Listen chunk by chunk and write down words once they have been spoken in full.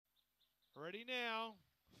Ready now.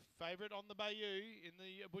 Favourite on the Bayou in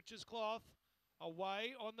the Butcher's Cloth.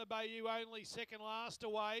 Away on the Bayou only, second last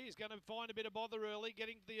away. He's going to find a bit of bother early.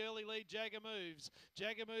 Getting to the early lead, Jagger Moves.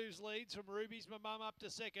 Jagger Moves leads from Ruby's Mum up to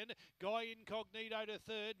second. Guy Incognito to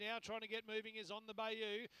third. Now trying to get moving is on the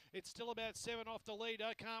Bayou. It's still about 7 off the leader.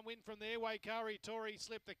 Can't win from there. Waikari Tori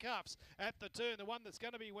slipped the cuffs at the turn. The one that's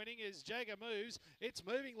going to be winning is Jagger Moves. It's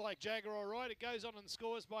moving like Jagger all right. It goes on and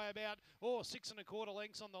scores by about 6 1/4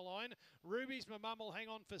 lengths on the line. Ruby's Mum will hang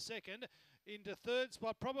on for second. Into third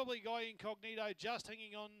spot, probably Guy Incognito just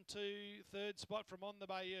hanging on to third spot from on the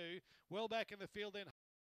Bayou. Well back in the field then.